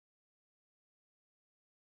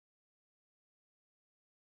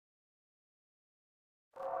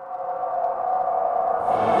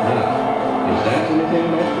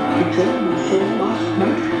creature you saw last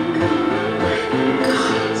night?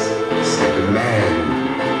 God, it's like a man.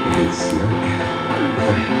 It's no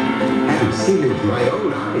I haven't seen it with my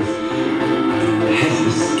own eyes. It has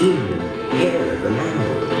the skin and hair of an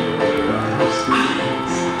animal. Those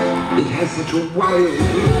eyes. It has such a wild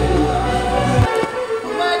look.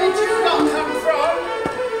 Where did you not come from?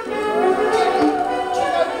 Do you know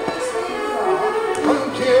who this is from? Come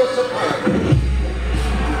to your surprise.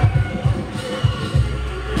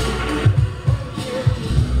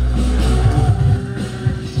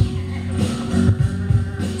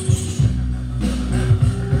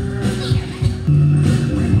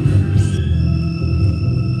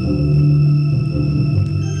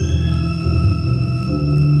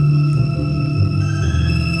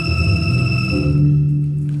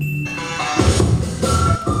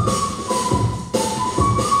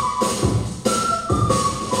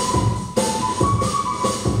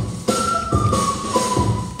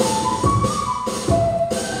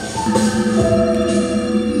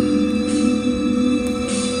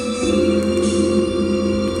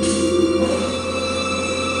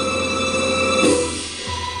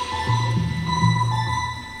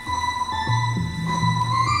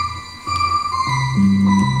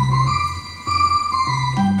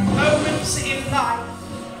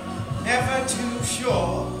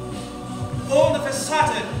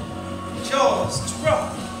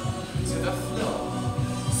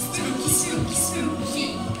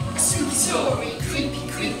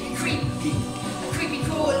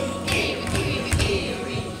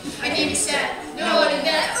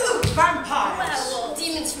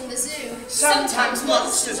 Sometimes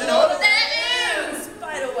monsters and all of their ooze.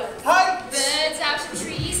 Spiderwebs. Birds out of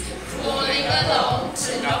trees, crawling along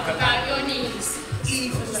to knock about your knees.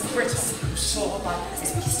 Even the Briton who saw my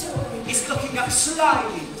is looking up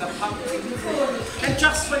slyly with a pumpkin core. And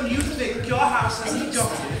just when you think your house has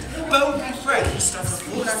adopted boldly friends start to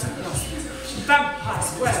fall out of love.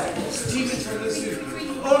 Vampires, werewolves, demons from the zoo,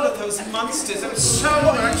 all of those monsters and so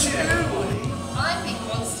much you. I think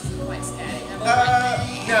monsters are quite scary.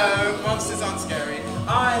 No, monsters aren't scary.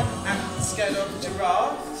 I am scared of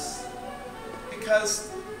giraffes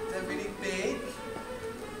because they're really big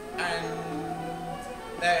and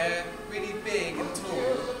they're really big and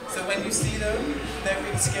tall. So when you see them, they're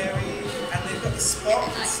really scary and they've got the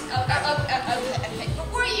spots. Okay. But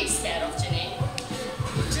what are you scared of, Jinny?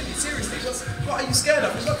 Jinny, seriously, what are you scared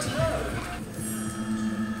of? We've got to know.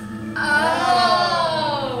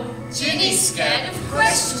 Oh, Jinny's scared of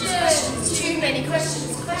questions. Too many questions.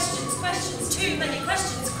 Too many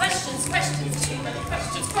questions. Too many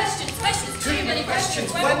questions. Too many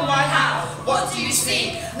questions. When, why, how? What do you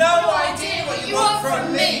see? No idea what you want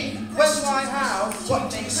from me. When, why, how? What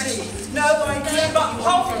do you see? No idea, but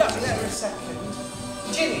hold up there a second.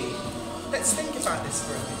 Jinny, let's think about this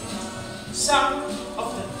for a minute. Some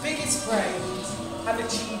of the biggest brains have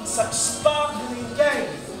achieved such sparkling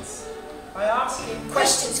gains by asking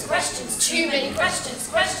questions. Too many questions.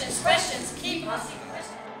 Keep asking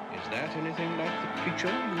questions. Is that anything like the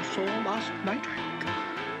creature you saw last night?